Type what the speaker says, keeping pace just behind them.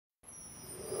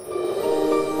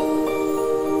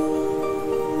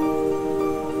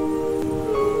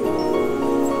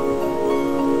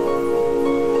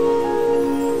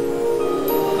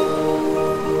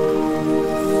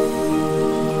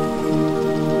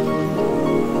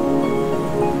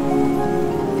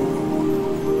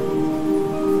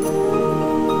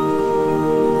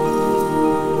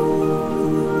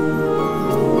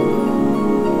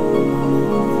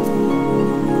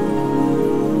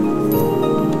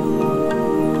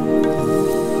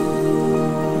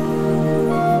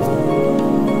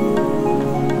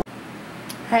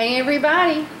Hey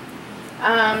everybody,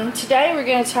 today we're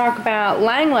going to talk about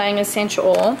Ylang Ylang Essential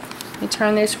Oil. Let me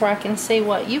turn this where I can see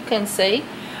what you can see.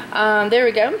 There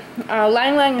we go.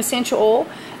 Ylang Ylang Essential Oil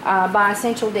by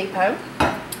Essential Depot.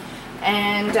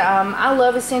 And I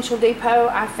love Essential Depot.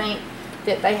 I think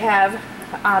that they have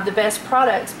the best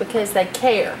products because they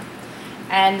care.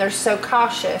 And they're so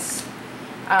cautious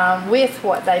with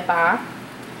what they buy.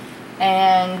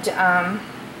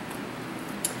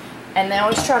 And they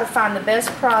always try to find the best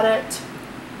product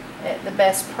at the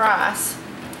best price,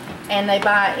 and they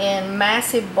buy in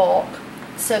massive bulk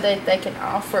so that they can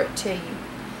offer it to you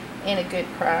in a good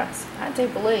price. I do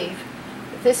believe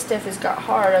that this stuff has got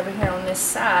hard over here on this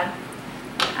side.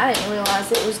 I didn't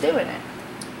realize it was doing it.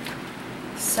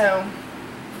 So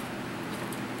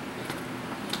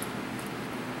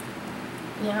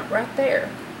yeah, right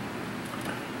there.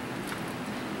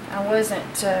 I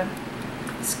wasn't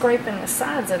scraping the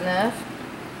sides enough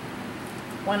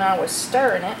when I was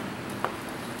stirring it,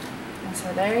 and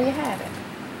so there you have it.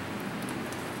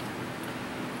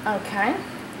 Okay,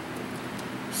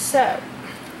 so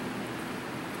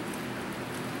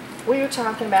we were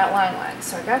talking about Ylang Ylang,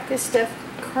 so I got this stuff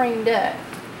creamed up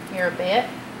here a bit,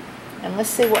 and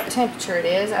let's see what temperature it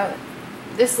is.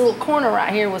 This little corner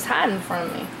right here was hiding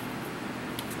from me.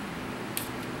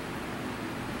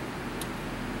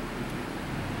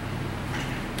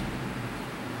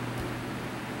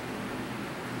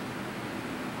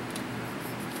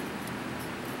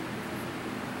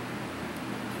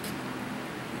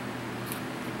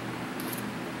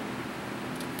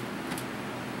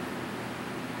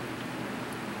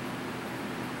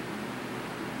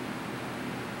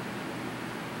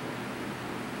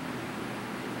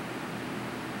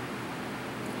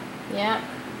 Yeah,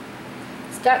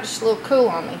 it's got just a little cool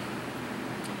on me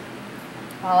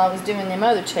while I was doing them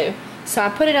other two. So I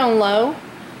put it on low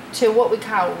to what we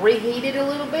call reheat it a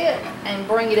little bit and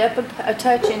bring it up a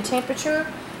touch in temperature.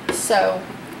 So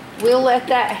we'll let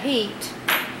that heat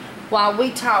while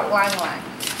we talk Ylang Ylang.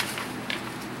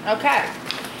 Okay,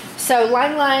 so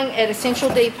Ylang Ylang at Essential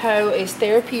Depot is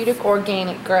therapeutic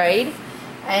organic grade,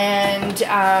 and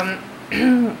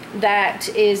that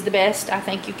is the best I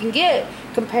think you can get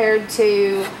compared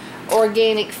to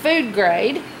organic food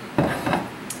grade.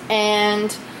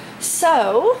 And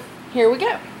so here we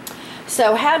go.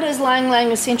 So how does Ylang Ylang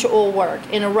Essential Oil work?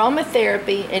 In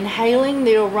aromatherapy, inhaling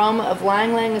the aroma of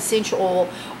Ylang Ylang Essential Oil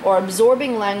or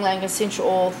absorbing Ylang Ylang Essential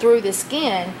Oil through the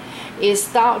skin is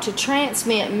thought to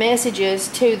transmit messages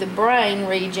to the brain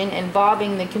region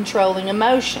involving the controlling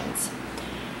emotions.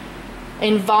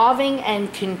 Involving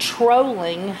and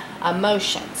controlling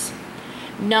emotions,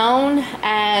 known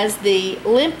as the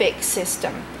limbic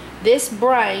system. This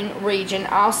brain region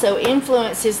also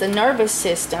influences the nervous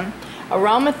system.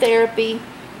 Aromatherapy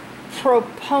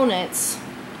proponents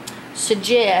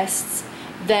suggests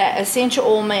that essential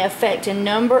oil may affect a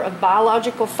number of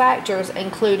biological factors,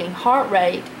 including heart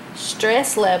rate,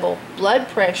 stress level, blood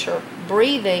pressure,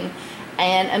 breathing,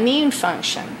 and immune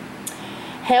function.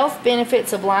 Health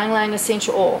benefits of Ylang Ylang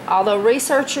Essential Oil. Although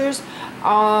researchers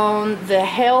on the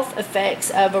health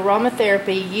effects of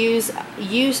aromatherapy use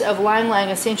of Ylang Ylang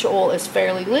Essential Oil is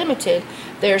fairly limited,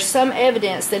 there's some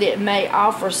evidence that it may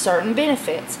offer certain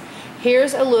benefits.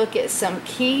 Here's a look at some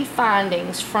key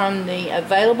findings from the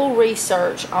available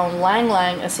research on Ylang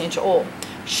Ylang Essential Oil.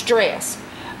 Stress.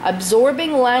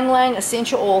 Absorbing Ylang Ylang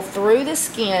Essential Oil through the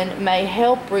skin may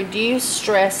help reduce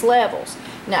stress levels.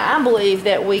 Now, I believe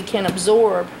that we can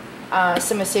absorb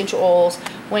some essential oils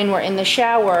when we're in the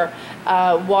shower,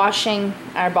 washing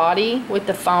our body with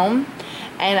the foam,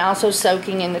 and also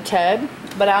soaking in the tub.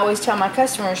 But I always tell my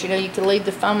customers, you know, you can leave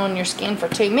the foam on your skin for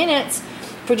 2 minutes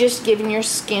for just giving your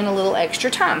skin a little extra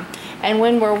time. And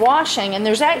when we're washing, and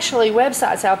there's actually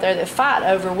websites out there that fight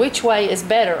over which way is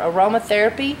better,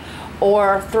 aromatherapy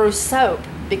or through soap,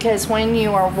 because when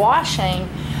you are washing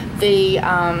the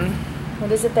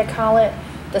what is it they call it?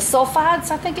 The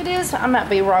sulfides, I think it is. I might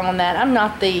be wrong on that. I'm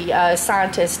not the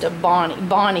scientist of Bonnie.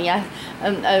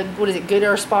 What is it? Good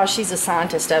Earth Spa. She's a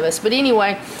scientist of us. But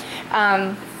anyway,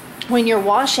 when you're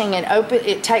washing it,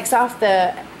 it takes off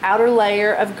the outer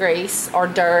layer of grease or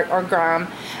dirt or grime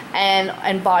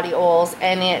and body oils,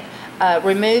 and it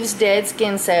removes dead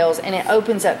skin cells, and it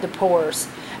opens up the pores.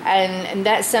 And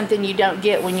that's something you don't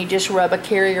get when you just rub a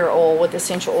carrier oil with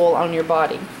essential oil on your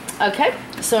body. Okay,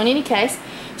 so in any case,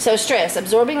 so stress.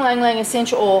 Absorbing Ylang Ylang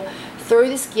Essential Oil through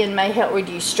the skin may help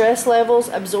reduce stress levels.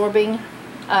 Absorbing,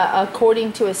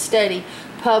 according to a study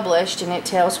published, and it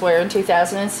tells where, in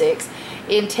 2006,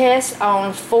 in tests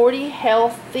on 40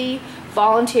 healthy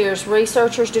volunteers,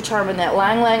 researchers determined that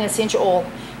Ylang Ylang Essential Oil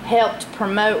helped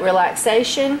promote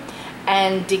relaxation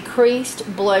and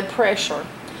decreased blood pressure.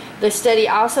 The study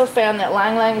also found that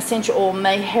Ylang Ylang Essential Oil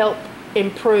may help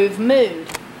improve mood.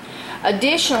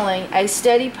 Additionally, a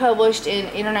study published in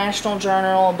International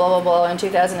Journal blah blah blah in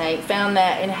 2008 found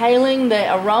that inhaling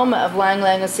the aroma of Ylang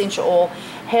Ylang Essential Oil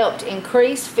helped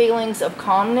increase feelings of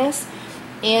calmness.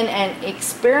 In an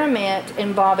experiment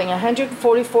involving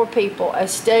 144 people, a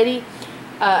study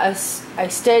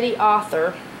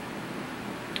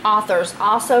authors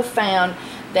also found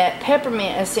that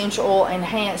peppermint essential oil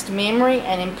enhanced memory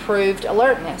and improved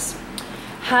alertness.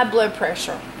 High blood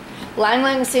pressure. Ylang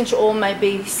Ylang essential oil may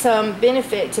be some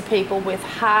benefit to people with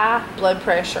high blood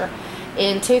pressure.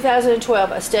 In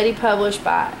 2012, a study published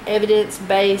by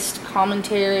Evidence-Based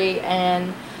Commentary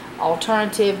and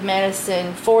Alternative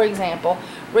Medicine, for example,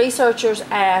 researchers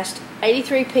asked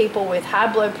 83 people with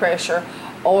high blood pressure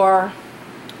or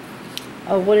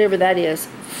whatever that is,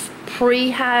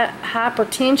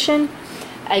 pre-hypertension,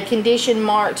 a condition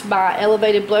marked by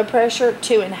elevated blood pressure,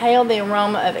 to inhale the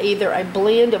aroma of either a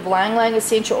blend of Ylang Ylang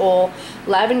essential oil,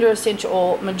 lavender essential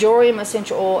oil, marjoram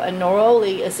essential oil, and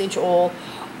neroli essential oil,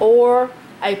 or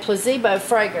a placebo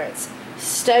fragrance.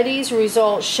 Studies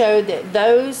results showed that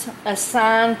those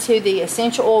assigned to the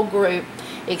essential oil group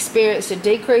experienced a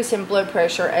decrease in blood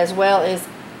pressure as well as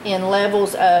in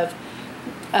levels of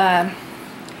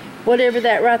whatever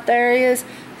that right there is,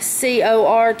 cortisol,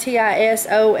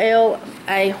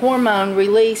 a hormone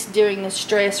released during the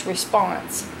stress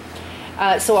response.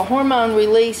 So a hormone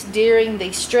released during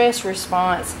the stress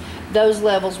response, those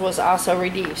levels was also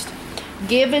reduced.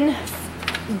 Given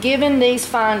these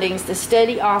findings, the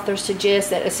study authors suggest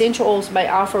that essential oils may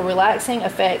offer relaxing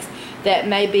effects that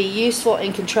may be useful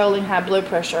in controlling high blood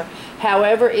pressure.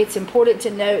 However, it's important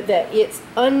to note that it's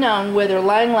unknown whether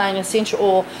Ylang Ylang essential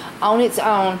oil on its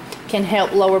own can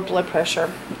help lower blood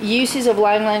pressure. Uses of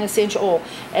Ylang Ylang essential oil.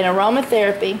 In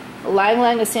aromatherapy, Ylang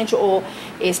Ylang essential oil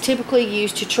is typically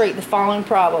used to treat the following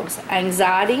problems: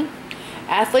 anxiety,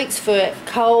 athlete's foot,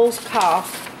 colds,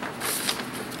 cough,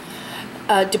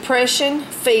 depression,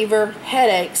 fever,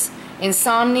 headaches,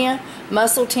 insomnia,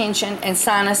 muscle tension, and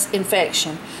sinus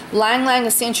infection. Ylang Ylang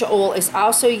essential oil is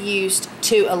also used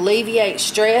to alleviate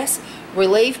stress,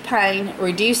 relieve pain,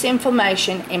 reduce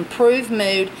inflammation, improve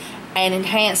mood, and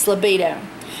enhance libido.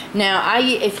 Now,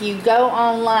 if you go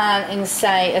online and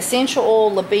say essential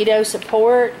oil libido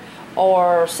support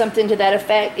or something to that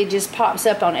effect, it just pops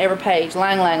up on every page.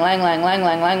 Ylang Ylang, Ylang Ylang, Ylang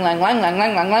Ylang, Ylang Ylang, Ylang Ylang,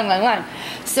 Ylang Ylang, Ylang Ylang, Ylang.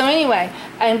 So anyway,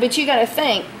 but you got to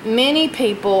think, many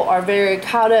people are very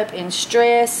caught up in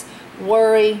stress,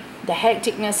 worry, the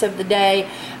hecticness of the day,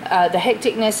 the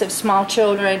hecticness of small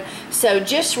children. So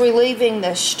just relieving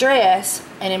the stress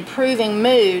and improving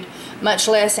mood, much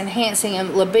less enhancing a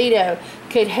libido,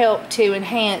 could help to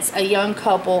enhance a young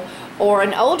couple or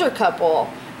an older couple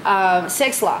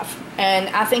sex life. And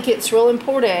I think it's real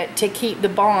important to keep the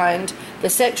bond, the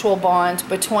sexual bond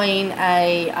between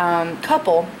a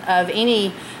couple of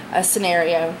any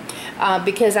scenario,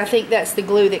 because I think that's the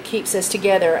glue that keeps us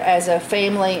together as a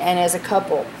family and as a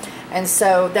couple. And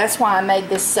so that's why I made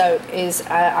this soap, is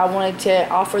I wanted to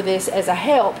offer this as a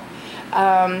help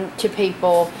to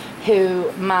people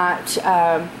who might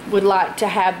would like to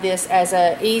have this as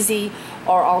a easy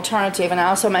or alternative. And I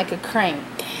also make a cream.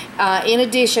 In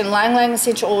addition, Ylang Ylang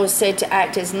essential oil is said to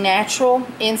act as natural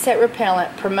insect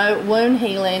repellent, promote wound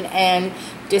healing, and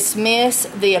dismiss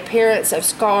the appearance of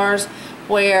scars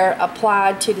where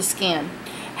applied to the skin.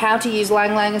 How to use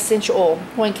Ylang Ylang essential oil.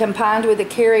 When combined with a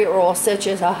carrier oil such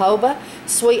as jojoba,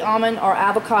 sweet almond, or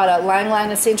avocado, Ylang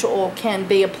Ylang essential oil can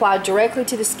be applied directly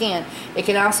to the skin. It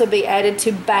can also be added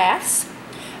to baths.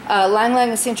 Ylang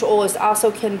Ylang essential oil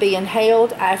also can be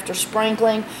inhaled after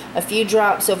sprinkling a few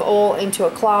drops of oil into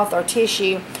a cloth or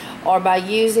tissue, or by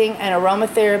using an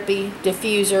aromatherapy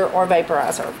diffuser or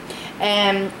vaporizer.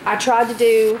 And I tried to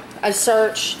do a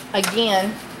search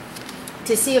again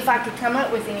to see if I could come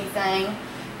up with anything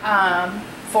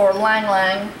for Ylang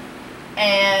Ylang,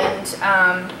 and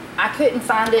I couldn't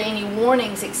find any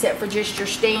warnings except for just your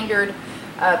standard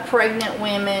pregnant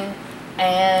women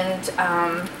and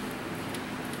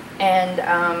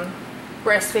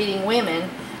breastfeeding women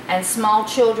and small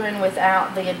children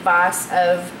without the advice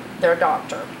of their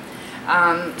doctor.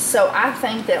 So I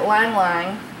think that Ylang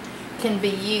Ylang can be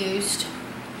used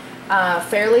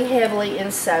fairly heavily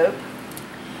in soap,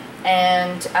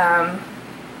 and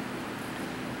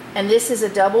this is a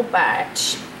double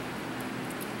batch.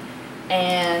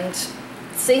 And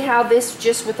see how this,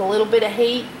 just with a little bit of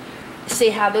heat, see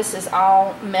how this is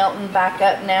all melting back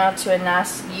up now to a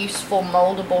nice, useful,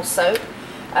 moldable soap.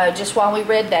 Just while we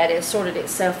read that, it sorted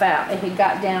itself out. It had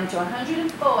got down to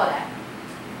 140.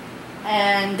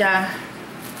 And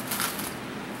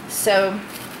So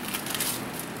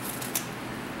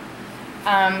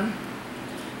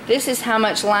this is how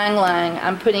much Ylang Ylang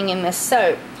I'm putting in this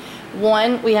soap.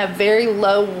 One, we have very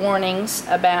low warnings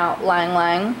about Ylang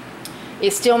Ylang.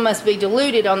 It still must be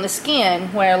diluted on the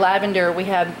skin, where lavender we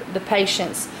have the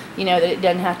patience, you know, that it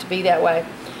doesn't have to be that way.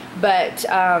 But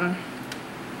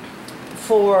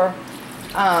for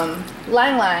Ylang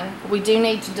Ylang, we do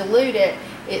need to dilute it.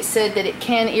 It said that it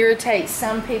can irritate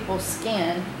some people's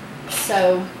skin,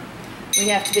 so we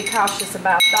have to be cautious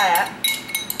about that.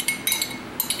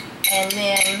 And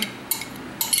then,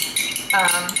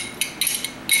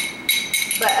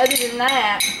 but other than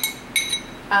that,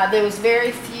 there was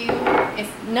very few, if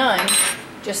none,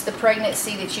 just the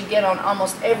pregnancy that you get on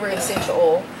almost every essential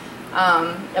oil,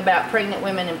 about pregnant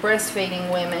women and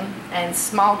breastfeeding women and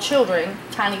small children,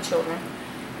 tiny children.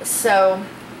 So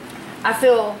I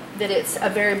feel that it's a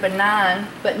very benign,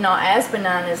 but not as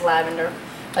benign as lavender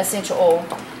essential oil,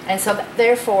 and so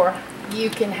therefore you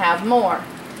can have more.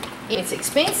 It's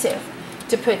expensive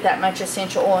to put that much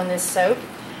essential oil in this soap,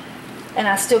 and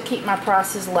I still keep my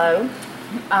prices low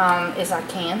as I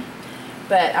can.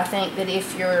 But I think that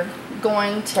if you're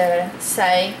going to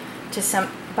say to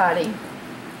somebody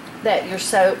that your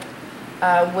soap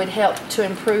would help to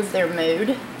improve their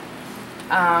mood,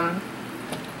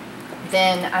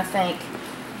 then I think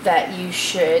that you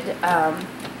should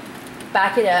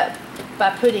back it up by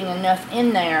putting enough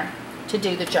in there to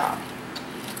do the job.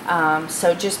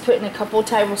 So just putting a couple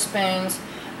tablespoons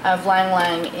of Ylang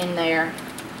Ylang in there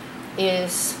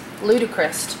is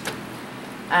ludicrous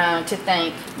to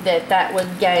think that that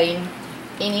would gain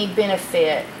any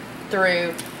benefit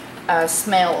through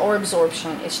smell or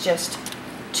absorption. It's just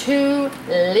too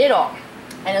little.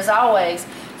 And as always,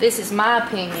 this is my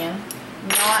opinion,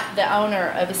 not the owner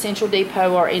of Essential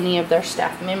Depot or any of their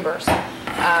staff members.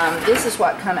 This is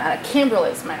what comes out of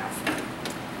Kimberly's mouth.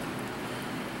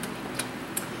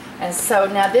 And so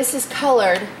now this is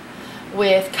colored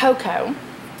with cocoa,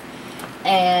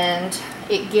 and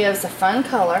it gives a fun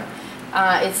color.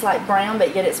 It's like brown,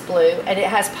 but yet it's blue, and it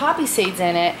has poppy seeds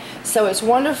in it, so it's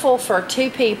wonderful for two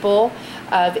people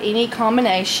of any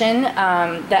combination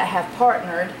that have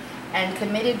partnered and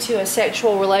committed to a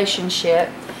sexual relationship,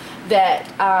 that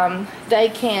they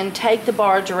can take the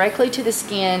bar directly to the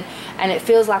skin, and it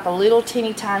feels like a little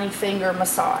teeny tiny finger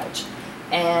massage.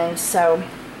 And so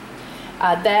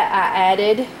that I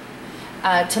added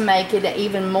to make it an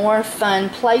even more fun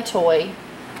play toy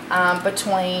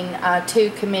between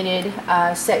two committed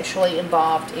sexually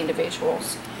involved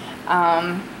individuals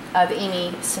of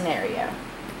any scenario.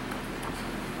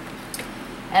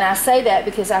 And I say that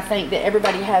because I think that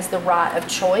everybody has the right of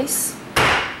choice,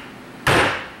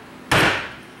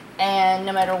 and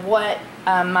no matter what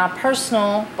my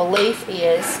personal belief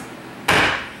is,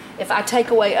 if I take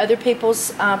away other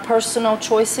people's personal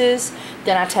choices,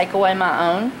 then I take away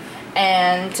my own.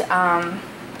 And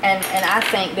I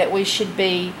think that we should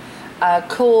be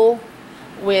cool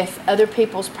with other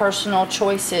people's personal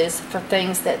choices for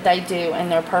things that they do in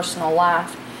their personal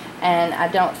life. And I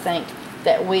don't think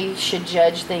that we should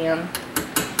judge them.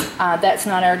 That's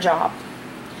not our job.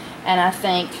 And I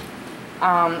think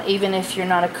even if you're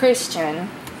not a Christian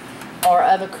or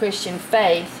of a Christian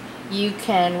faith, you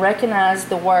can recognize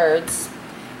the words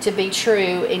to be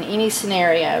true in any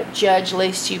scenario. Judge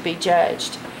lest you be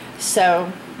judged.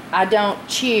 So I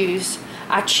choose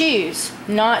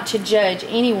not to judge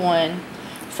anyone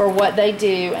for what they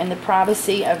do in the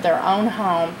privacy of their own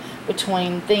home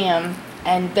between them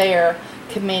and their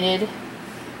committed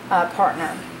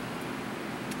partner.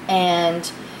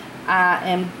 And I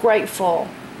am grateful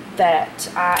that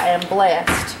I am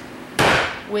blessed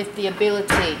with the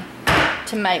ability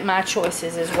to make my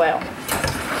choices as well.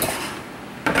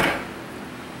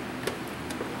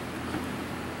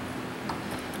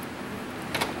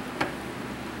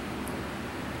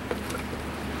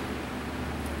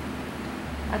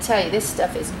 I tell you, this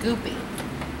stuff is goopy.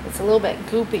 It's a little bit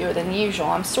goopier than usual.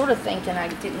 I'm sort of thinking I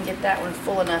didn't get that one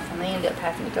full enough and they end up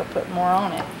having to go put more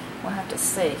on it. We'll have to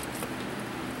see.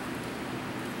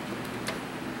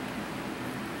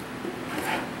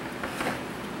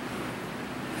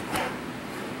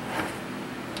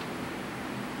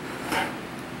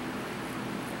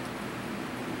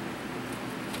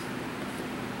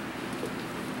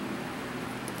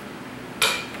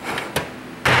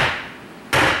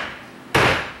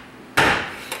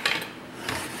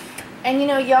 And you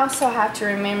know, you also have to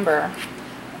remember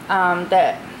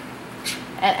that,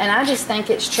 and I just think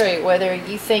it's true, whether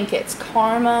you think it's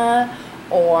karma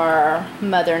or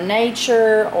Mother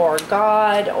Nature or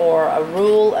God or a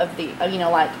rule of the, you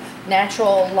know, like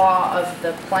natural law of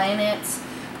the planets,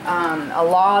 a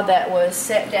law that was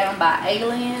set down by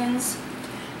aliens.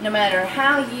 No matter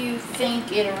how you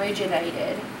think it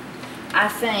originated, I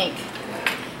think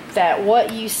that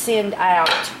what you send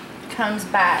out comes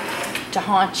back to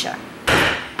haunt you.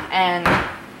 And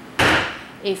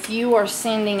if you are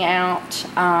sending out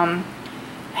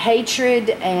hatred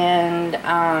and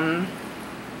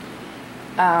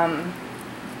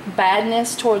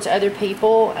badness towards other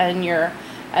people, and you're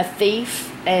a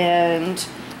thief and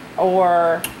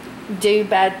or do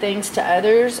bad things to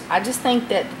others, I just think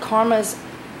that karma's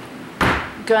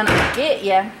gonna get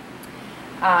you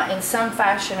in some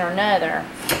fashion or another,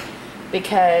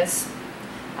 because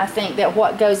I think that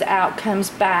what goes out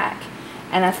comes back,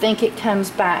 and I think it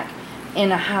comes back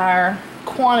in a higher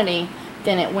quantity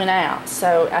than it went out.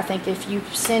 So I think if you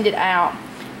send it out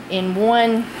in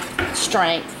one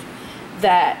strength,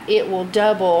 that it will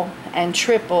double and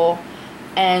triple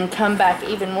and come back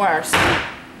even worse.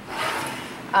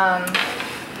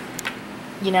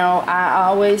 You know, I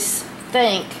always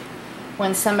think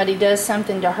when somebody does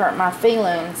something to hurt my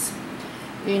feelings,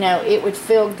 you know, it would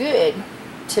feel good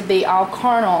to be all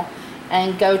carnal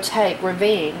and go take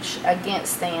revenge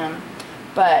against them.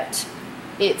 But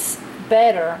it's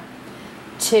better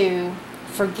to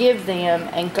forgive them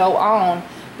and go on,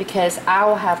 because I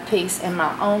will have peace in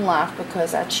my own life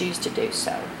because I choose to do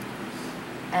so.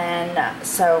 And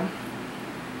so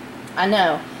I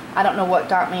don't know what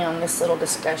got me on this little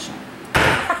discussion.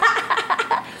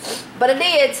 But I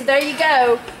did, so there you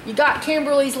go. You got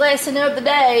Kimberly's lesson of the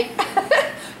day.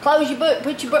 Close your book,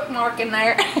 put your bookmark in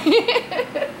there.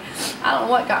 I don't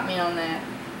know what got me on that.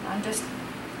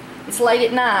 It's late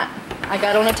at night. I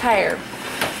got on a tear.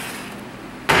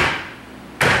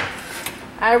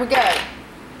 There we go.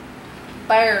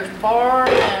 Bear's bar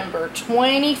number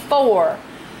 24.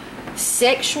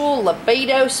 Sexual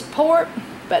libido support,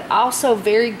 but also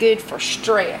very good for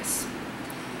stress.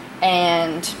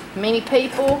 And many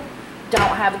people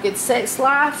don't have a good sex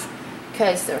life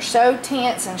because they're so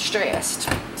tense and stressed.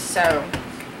 So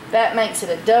that makes it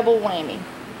a double whammy.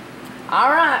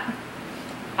 Alright,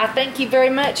 I thank you very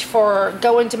much for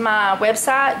going to my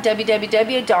website,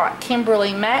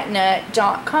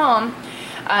 www.kimberlymacnut.com,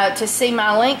 to see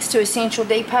my links to Essential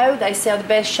Depot. They sell the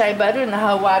best shea butter in the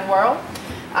whole wide world.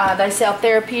 They sell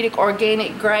therapeutic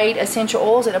organic grade essential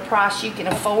oils at a price you can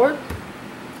afford.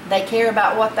 They care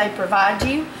about what they provide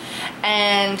you,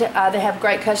 and they have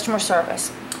great customer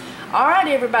service. Alright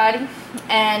everybody,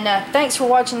 and thanks for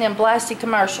watching them blasted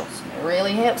commercials. It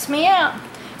really helps me out.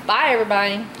 Bye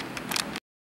everybody.